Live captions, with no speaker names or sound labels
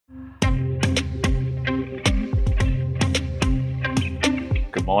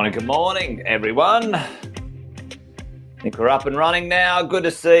Good morning, everyone. I think we're up and running now. Good to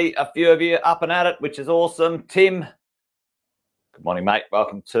see a few of you up and at it, which is awesome. Tim, good morning, mate.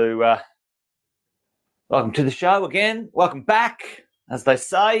 Welcome to the show again. Welcome back, as they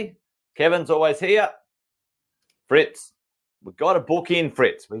say. Kevin's always here. Fritz, we've got to book in,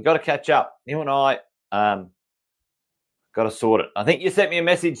 Fritz. We've got to catch up. You and I got to sort it. I think you sent me a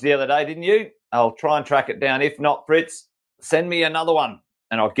message the other day, didn't you? I'll try and track it down. If not, Fritz, send me another one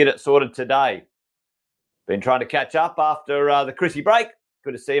and I'll get it sorted today. Been trying to catch up after the Chrissy break.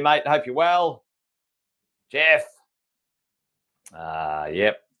 Good to see you, mate. Hope you're well. Jeff.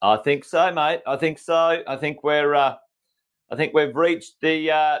 Yep. I think so, mate. I think so. I think we've reached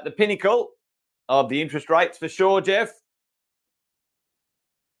the pinnacle of the interest rates for sure, Jeff.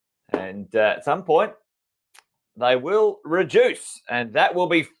 And at some point, they will reduce, and that will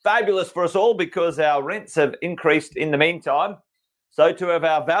be fabulous for us all because our rents have increased in the meantime. So too have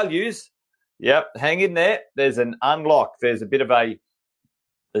our values. Yep, hang in there. There's an unlock. There's a bit of a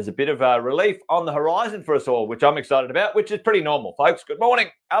relief on the horizon for us all, which I'm excited about, which is pretty normal, folks. Good morning,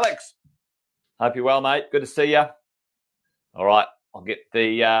 Alex. Hope you're well, mate. Good to see you. All right, I'll get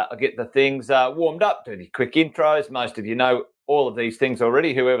the things warmed up. Do the quick intros. Most of you know all of these things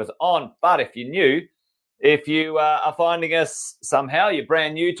already, whoever's on. But if you're new, if you are finding us somehow, you're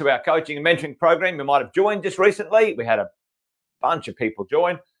brand new to our coaching and mentoring program, you might have joined just recently. We had a bunch of people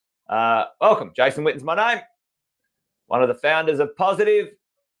join. Welcome. Jason Witten's my name. One of the founders of Positive.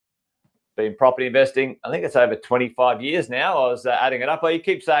 Been property investing, I think it's over 25 years now. I was adding it up. Well, you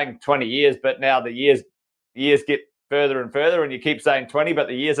keep saying 20 years, but now the years get further and further, and you keep saying 20, but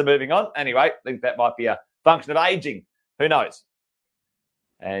the years are moving on. Anyway, I think that might be a function of aging. Who knows?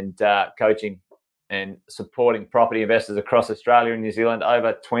 And coaching and supporting property investors across Australia and New Zealand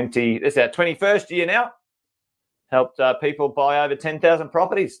over 20. This is our 21st year now. Helped people buy over 10,000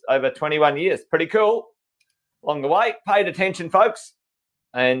 properties over 21 years. Pretty cool. Along the way, paid attention, folks,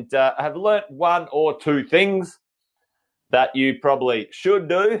 and have learnt one or two things that you probably should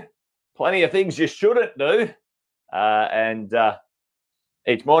do. Plenty of things you shouldn't do. And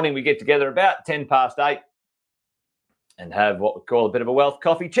each morning we get together about 10 past 8 and have what we call a bit of a wealth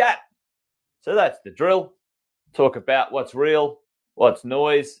coffee chat. So that's the drill. Talk about what's real, what's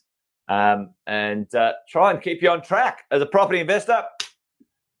noise, and try and keep you on track. As a property investor,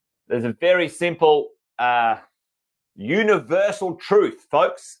 there's a very simple universal truth,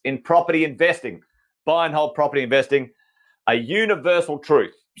 folks, in property investing, buy and hold property investing, a universal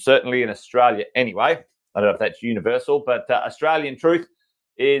truth, certainly in Australia anyway. I don't know if that's universal, but Australian truth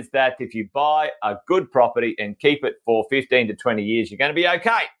is that if you buy a good property and keep it for 15 to 20 years, you're going to be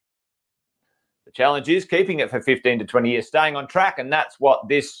okay. The challenge is keeping it for 15 to 20 years, staying on track, and that's what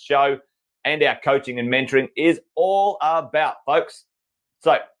this show and our coaching and mentoring is all about, folks.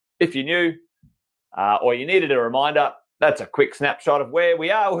 So if you're new or you needed a reminder, that's a quick snapshot of where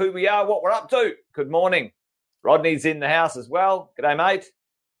we are, who we are, what we're up to. Good morning. Rodney's in the house as well. G'day, mate.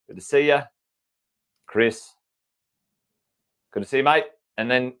 Good to see you. Chris. Good to see you, mate. And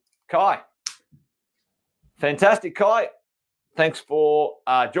then Kai. Fantastic, Kai. Thanks for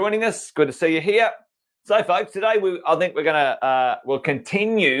joining us. Good to see you here. So, folks, today I think we're going to we'll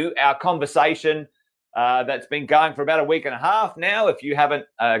continue our conversation that's been going for about a week and a half now. If you haven't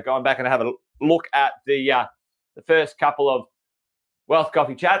gone back and have a look at the first couple of Wealth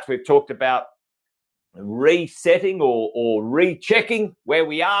Coffee Chats, we've talked about resetting or rechecking where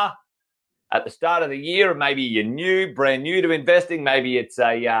we are at the start of the year. Maybe you're brand new to investing. Maybe it's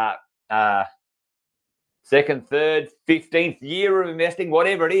a second, third, 15th year of investing,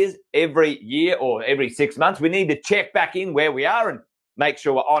 whatever it is, every year or every 6 months, we need to check back in where we are and make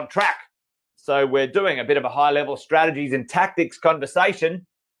sure we're on track. So we're doing a bit of a high-level strategies and tactics conversation.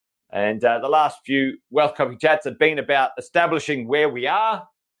 And the last few Wealth Coffee Chats have been about establishing where we are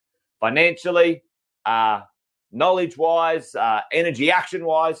financially, knowledge-wise, energy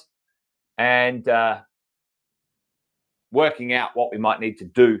action-wise, and working out what we might need to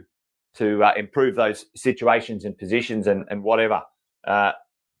do to improve those situations and positions and whatever.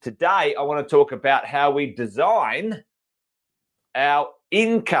 Today, I want to talk about how we design our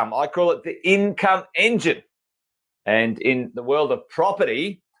income. I call it the income engine. And in the world of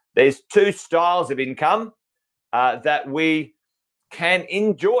property, there's two styles of income that we can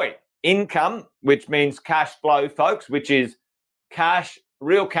enjoy. Income, which means cash flow, folks, which is cash,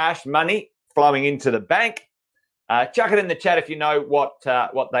 real cash money flowing into the bank. Chuck it in the chat if you know what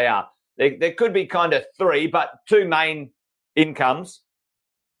they are. There could be kind of three, but two main incomes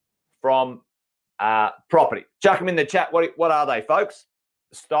from property. Chuck them in the chat. What are they, folks?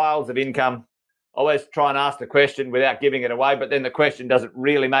 Styles of income always try and ask the question without giving it away, but then the question doesn't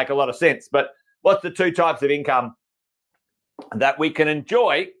really make a lot of sense. But what's the two types of income that we can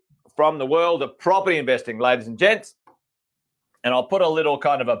enjoy from the world of property investing, ladies and gents? And I'll put a little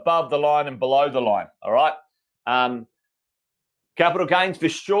kind of above the line and below the line, all right? Capital gains for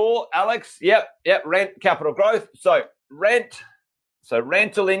sure, Alex. Yep, rent, capital growth. So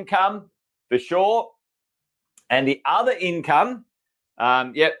rental income for sure. And the other income,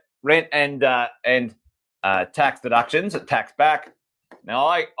 rent and tax deductions, tax back. Now,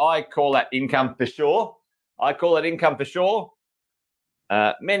 I call that income for sure.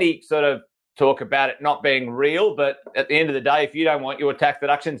 Many sort of talk about it not being real, but at the end of the day, if you don't want your tax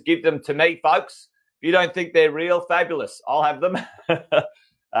deductions, give them to me, folks. If you don't think they're real, fabulous. I'll have them.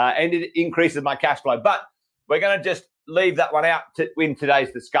 And it increases my cash flow. But we're going to just leave that one out in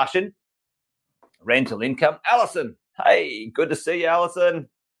today's discussion. Rental income. Alison, hey, good to see you, Alison.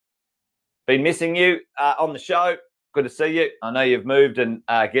 Been missing you on the show. Good to see you. I know you've moved and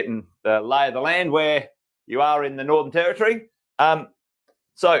getting the lay of the land where you are in the Northern Territory.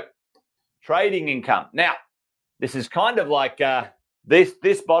 So trading income. Now, this is kind of like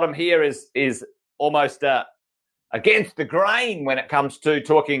this bottom here is almost against the grain when it comes to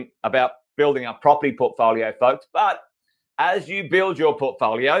talking about building a property portfolio, folks. But as you build your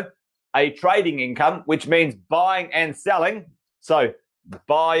portfolio, a trading income, which means buying and selling. So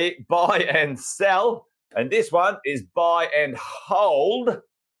buy and sell. And this one is buy and hold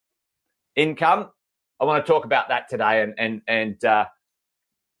income. I want to talk about that today. And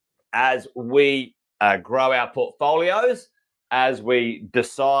as we grow our portfolios, as we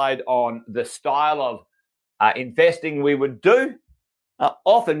decide on the style of investing we would do,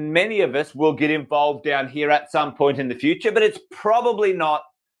 often many of us will get involved down here at some point in the future, but it's probably not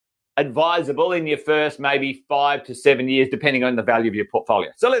advisable in your first maybe 5 to 7 years, depending on the value of your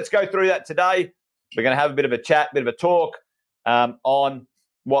portfolio. So let's go through that today. We're going to have a bit of a chat, bit of a talk on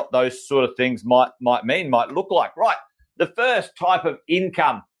what those sort of things might look like. Right. The first type of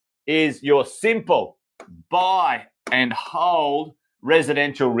income is your simple buy and hold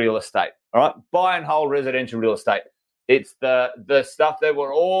residential real estate. All right. Buy and hold residential real estate. It's the stuff that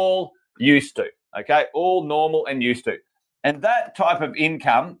we're all used to. Okay. All normal and used to. And that type of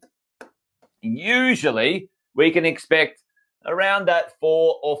income, usually we can expect around that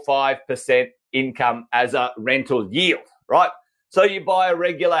 4 or 5% income as a rental yield, right? So you buy a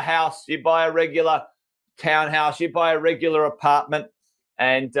regular house, you buy a regular townhouse, you buy a regular apartment,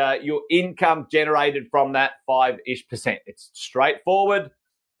 and your income generated from that 5-ish%. It's straightforward.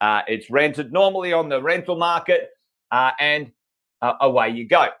 It's rented normally on the rental market, and away you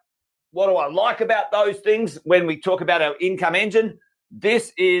go. What do I like about those things when we talk about our income engine?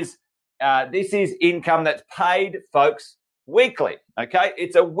 This is income that's paid, folks, weekly. Okay,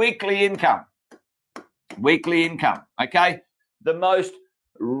 it's a weekly income. Okay, the most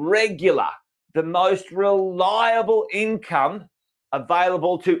regular, the most reliable income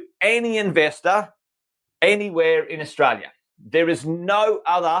available to any investor anywhere in Australia. There is no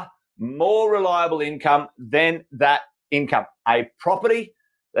other more reliable income than that income. A property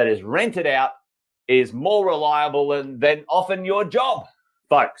that is rented out is more reliable than often your job,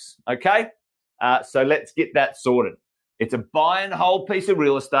 folks. Okay? So let's get that sorted. It's a buy and hold piece of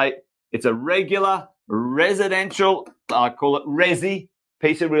real estate. It's a regular residential, I call it resi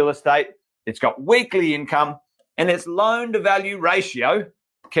piece of real estate. It's got weekly income, and its loan to value ratio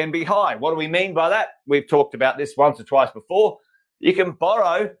can be high. What do we mean by that? We've talked about this once or twice before. You can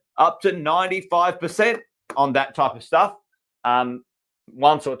borrow up to 95% on that type of stuff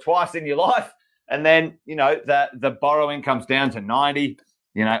once or twice in your life. And then, the borrowing comes down to 90,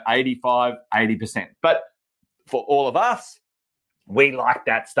 85, 80%. But for all of us, we like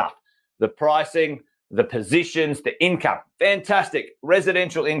that stuff. The pricing, the positions, the income. Fantastic.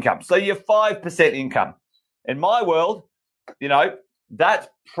 Residential income. So your 5% income. In my world, that's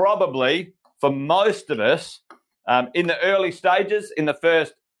probably, for most of us, in the early stages, in the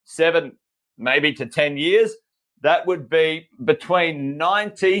first 7, maybe to 10 years, that would be between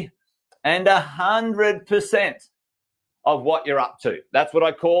 90 and 100% of what you're up to. That's what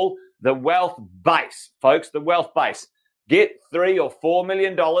I call the wealth base, folks, the wealth base. Get $3 or $4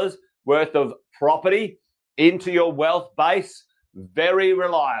 million worth of property into your wealth base. Very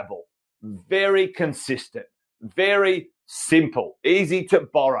reliable, very consistent, very simple, easy to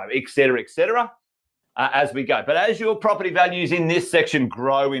borrow, etc., as we go. But as your property values in this section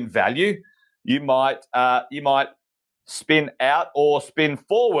grow in value, you might spin out or spin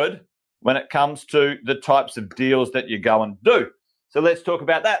forward when it comes to the types of deals that you go and do. So let's talk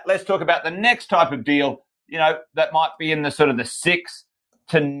about that. Let's talk about the next type of deal, that might be in the sort of the 6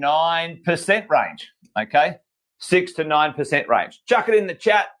 to 9% range. Okay, 6 to 9% range. Chuck it in the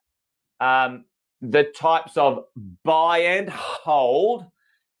chat. The types of buy and hold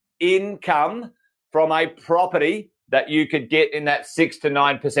income from a property that you could get in that 6 to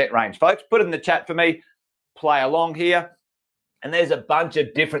 9% range. Folks, put it in the chat for me. Play along here. And there's a bunch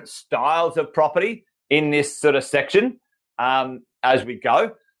of different styles of property in this sort of section as we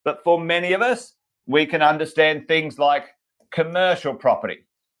go. But for many of us, we can understand things like commercial property,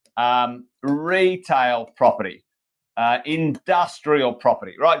 retail property, industrial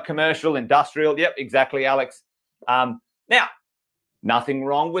property, right? Commercial, industrial. Yep, exactly, Alex. Now, nothing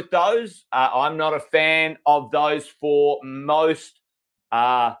wrong with those. I'm not a fan of those for most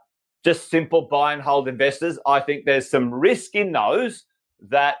just simple buy and hold investors. I think there's some risk in those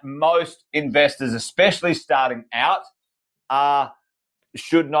that most investors, especially starting out,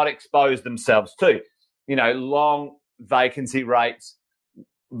 should not expose themselves to. You know, long vacancy rates,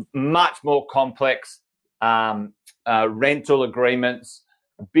 much more complex rental agreements,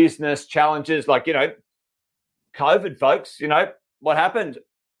 business challenges like, you know, COVID, folks, you know, what happened?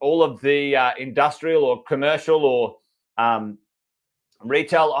 All of the industrial or commercial or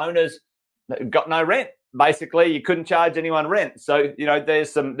retail owners got no rent. Basically, you couldn't charge anyone rent. So, you know,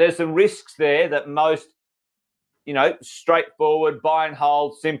 there's some risks there that most, you know, straightforward, buy and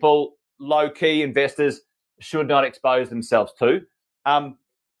hold, simple, low-key investors should not expose themselves to.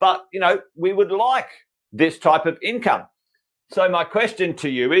 But, you know, we would like this type of income. So my question to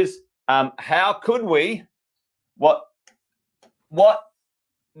you is, how could we, what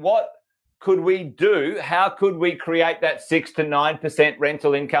could we do? How could we create that 6 to 9%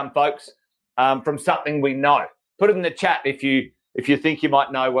 rental income, folks, from something we know? Put it in the chat if you think you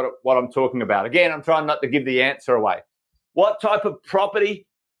might know what I'm talking about. Again, I'm trying not to give the answer away. What type of property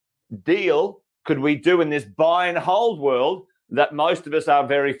deal could we do in this buy and hold world that most of us are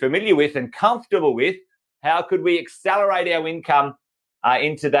very familiar with and comfortable with? How could we accelerate our income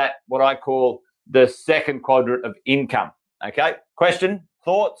into that, what I call the second quadrant of income? Okay, question,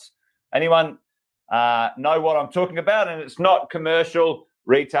 thoughts? Anyone know what I'm talking about? And it's not commercial,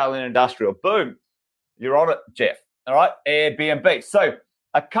 retail, and industrial. Boom, you're on it, Jeff. All right, Airbnb. So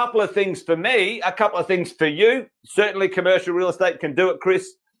a couple of things for me, a couple of things for you. Certainly commercial real estate can do it,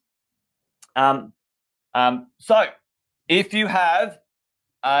 Chris. So if you have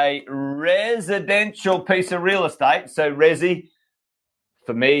a residential piece of real estate, so resi,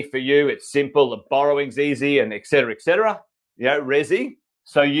 for me, for you, it's simple, the borrowing's easy, and et cetera, you know, resi.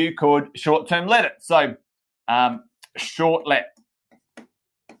 So you could short-term let it. So short let,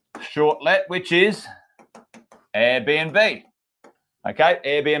 which is Airbnb. Okay,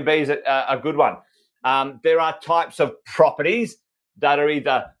 Airbnb is a good one. There are types of properties that are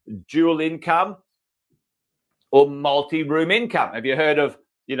either dual income or multi-room income. Have you heard of,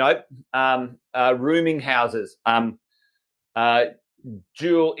 you know, rooming houses,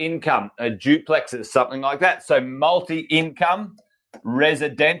 dual income, duplexes, something like that? So multi-income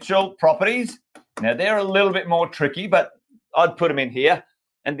residential properties. Now, they're a little bit more tricky, but I'd put them in here.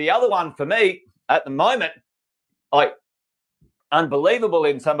 And the other one for me at the moment, like unbelievable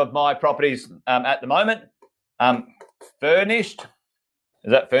in some of my properties at the moment, furnished.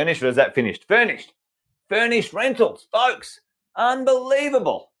 Is that furnished or is that finished? Furnished. Furnished rentals, folks.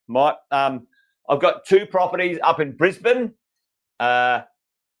 Unbelievable. I've got 2 properties up in Brisbane. Yeah,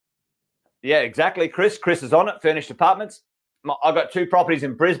 exactly, Chris. Chris is on it. Furnished apartments. I've got 2 properties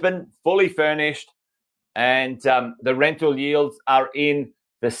in Brisbane, fully furnished, and the rental yields are in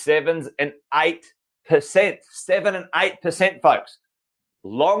the 7% and 8%. 7% and 8%, folks.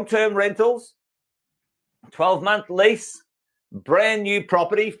 Long-term rentals, 12-month lease, brand new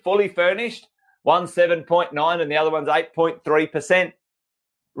property, fully furnished, one's 7.9 and the other one's 8.3%.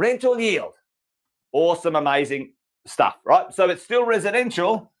 Rental yield. Awesome, amazing stuff, right? So it's still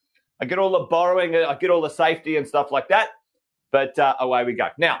residential. I get all the borrowing, I get all the safety and stuff like that, but away we go.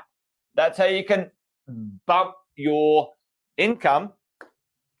 Now, that's how you can bump your income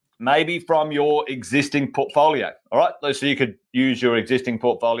maybe from your existing portfolio, all right? So you could use your existing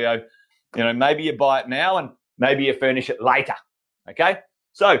portfolio. You know, maybe you buy it now and maybe you furnish it later, okay?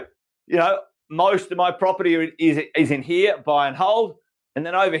 So, you know, most of my property is in here, buy and hold. And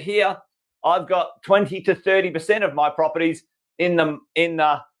then over here, I've got 20 to 30% of my properties in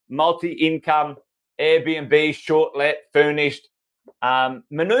the multi-income Airbnb, short let, furnished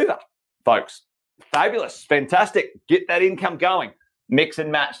maneuver, folks. Fabulous, fantastic. Get that income going. Mix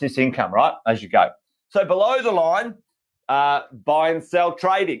and match this income, right, as you go. So below the line, buy and sell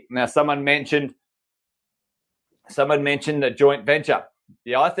trading. Now, someone mentioned the joint venture.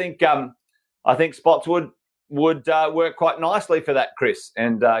 Yeah, I think Spotswood would work quite nicely for that, Chris.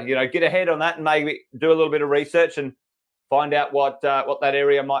 And get ahead on that and maybe do a little bit of research and find out what that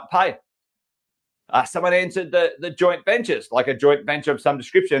area might pay. Someone answered the joint ventures, like a joint venture of some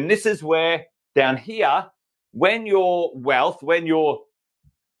description. And this is where down here, when your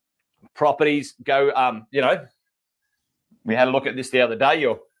properties go, we had a look at this the other day.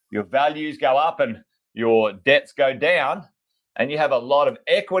 Your values go up and your debts go down, and you have a lot of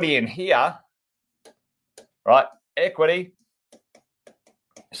equity in here, right? Equity.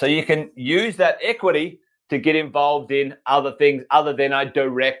 So you can use that equity to get involved in other things other than a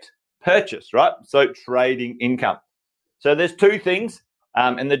direct purchase, right? So trading income. So there's two things,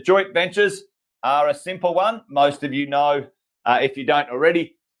 and the joint ventures are a simple one. Most of you know, if you don't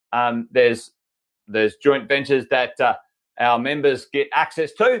already, there's joint ventures that our members get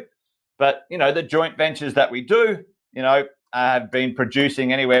access to. But, the joint ventures that we do, have been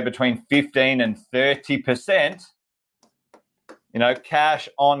producing anywhere between 15 and 30%, cash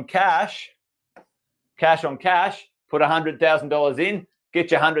on cash, put $100,000 in, get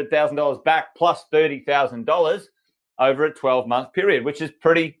your $100,000 back plus $30,000 over a 12-month period, which is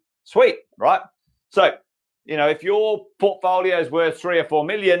pretty sweet, right? So, if your portfolio is worth 3 or 4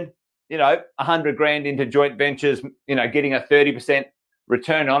 million, 100 grand into joint ventures, getting a 30%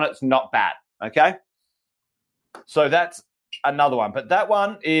 return on it's not bad, okay? So that's another one. But that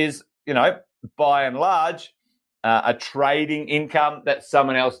one is, by and large, a trading income that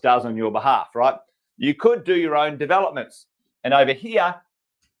someone else does on your behalf, right? You could do your own developments. And over here,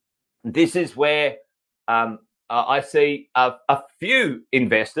 this is where I see a few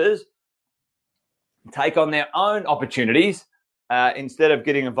investors take on their own opportunities instead of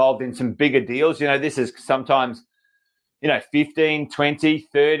getting involved in some bigger deals. This is sometimes, 15, 20,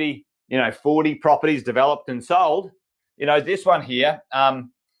 30, 40 properties developed and sold. This one here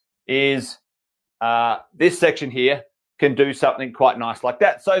is this section here can do something quite nice like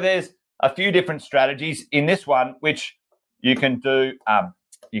that. So there's a few different strategies in this one, which you can do.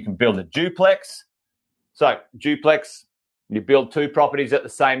 You can build a duplex. So duplex, you build 2 properties at the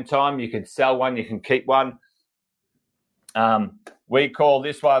same time. You can sell one, you can keep one. We call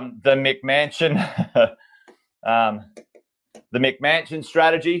this one the McMansion. The McMansion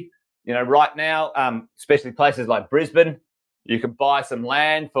strategy. Right now, especially places like Brisbane, you can buy some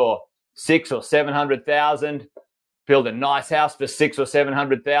land for 600,000 or 700,000, build a nice house for 600,000 or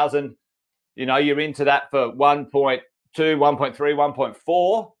 700,000. You're into that for 1.2, 1.3,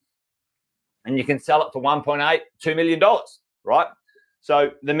 1.4, and you can sell it for 1.8, $2 million, right?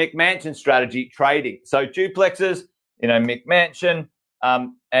 So the McMansion strategy, trading. So duplexes, McMansion,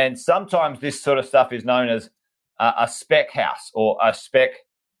 and sometimes this sort of stuff is known as a spec house or a spec,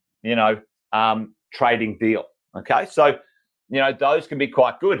 trading deal. Okay, so those can be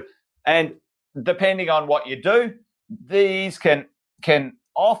quite good, and depending on what you do, these can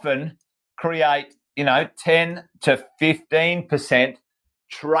often create 10 to 15%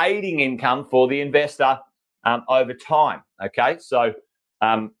 trading income for the investor over time. Okay, so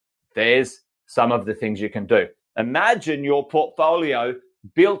there's some of the things you can do. Imagine your portfolio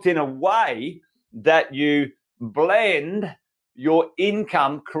built in a way that you blend your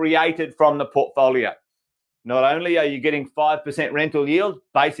income created from the portfolio. Not only are you getting 5% rental yield,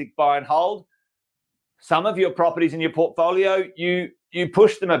 basic buy and hold, some of your properties in your portfolio, you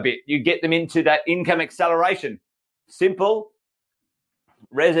push them a bit. You get them into that income acceleration. Simple,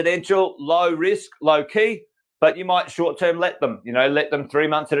 residential, low risk, low key, but you might short-term let them, let them 3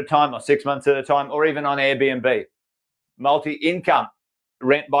 months at a time or 6 months at a time, or even on Airbnb. Multi-income,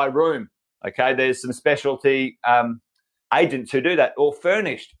 rent by room. Okay, there's some specialty agents who do that, or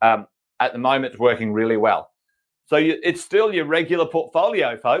furnished. At the moment, it's working really well. So it's still your regular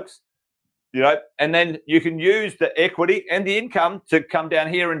portfolio, folks. And then you can use the equity and the income to come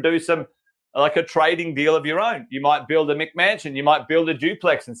down here and do some, like a trading deal of your own. You might build a McMansion, you might build a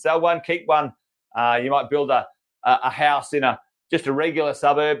duplex and sell one, keep one. You might build a house in just a regular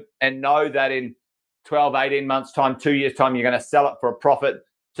suburb and know that in 12, 18 months' time, 2 years' time, you're going to sell it for a profit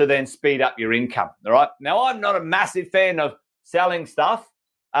to then speed up your income. All right. Now, I'm not a massive fan of selling stuff,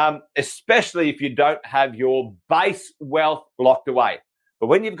 especially if you don't have your base wealth locked away. But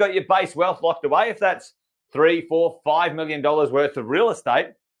when you've got your base wealth locked away, if that's $3, $4, $5 million worth of real estate,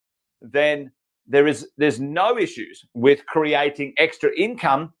 then there's no issues with creating extra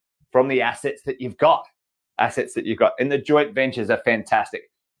income from the assets that you've got. And the joint ventures are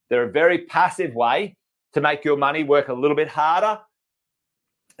fantastic. They're a very passive way to make your money work a little bit harder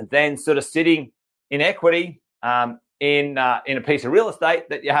than sort of sitting in equity in a piece of real estate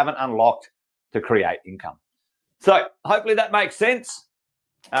that you haven't unlocked to create income. So hopefully that makes sense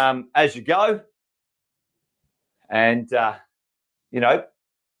as you go. And,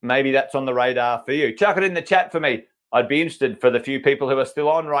 maybe that's on the radar for you. Chuck it in the chat for me. I'd be interested for the few people who are still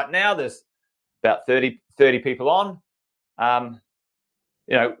on right now. There's about 30 people on.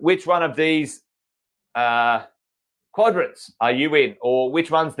 Which one of these quadrants are you in, or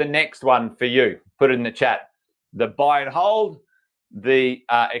which one's the next one for you? Put it in the chat. The buy and hold, the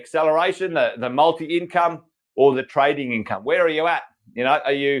acceleration, the multi-income, or the trading income. Where are you at?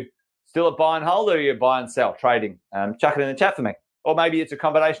 Are you still at buy and hold, or are you buy and sell trading? Chuck it in the chat for me. Or maybe it's a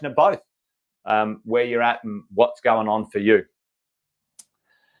combination of both, where you're at and what's going on for you.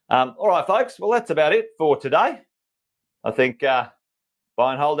 All right, folks. Well, that's about it for today. I think buy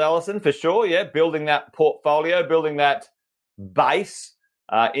and hold, Alison, for sure. Yeah, building that portfolio, building that base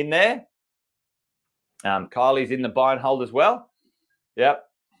in there. Kylie's in the buy and hold as well. Yep.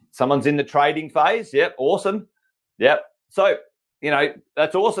 Someone's in the trading phase. Yep. Awesome. Yep. So,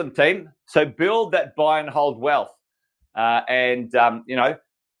 that's awesome, team. So build that buy and hold wealth. Is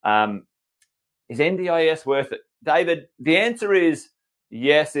NDIS worth it? David, the answer is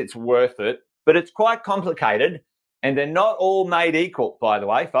yes, it's worth it, but it's quite complicated, and they're not all made equal, by the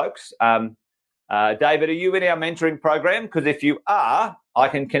way, folks. David, are you in our mentoring program? Because if you are, I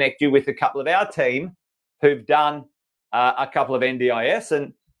can connect you with a couple of our team who've done a couple of NDIS,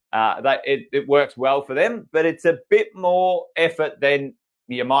 and it works well for them, but it's a bit more effort than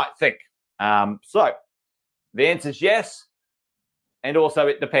you might think. So the answer is yes, and also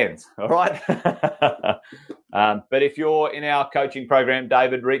it depends, all right? But if you're in our coaching program,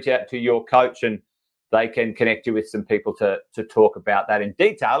 David, reach out to your coach and they can connect you with some people to talk about that in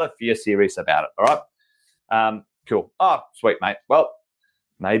detail if you're serious about it, all right? Cool. Oh, sweet, mate. Well,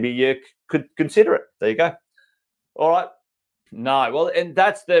 maybe you could consider it. There you go. All right. No, well, and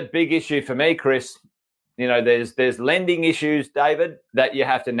that's the big issue for me, Chris. There's lending issues, David, that you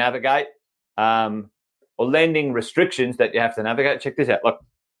have to navigate, or lending restrictions that you have to navigate. Check this out. Look,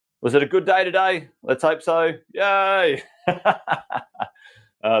 was it a good day today? Let's hope so. Yay.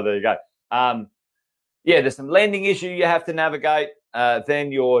 Oh, there you go. There's some lending issue you have to navigate.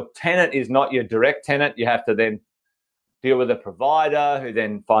 Then your tenant is not your direct tenant. You have to then deal with a provider who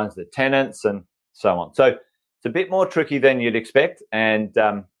then finds the tenants and so on. So it's a bit more tricky than you'd expect, and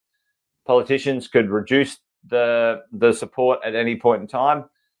politicians could reduce the support at any point in time,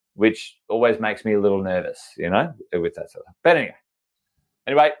 which always makes me a little nervous, with that sort of. But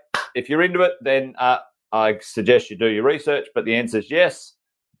anyway, if you're into it, then I suggest you do your research, but the answer is yes,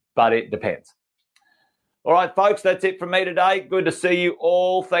 but it depends. All right, folks, that's it from me today. Good to see you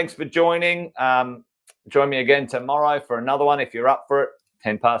all. Thanks for joining. Join me again tomorrow for another one if you're up for it,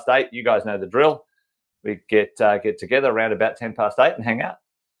 8:10. You guys know the drill. We get together around about 8:10 and hang out.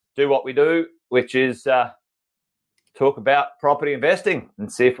 Do what we do, which is talk about property investing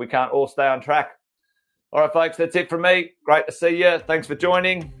and see if we can't all stay on track. All right, folks, that's it from me. Great to see you. Thanks for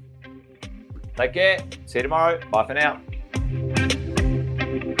joining. Take care. See you tomorrow. Bye for now.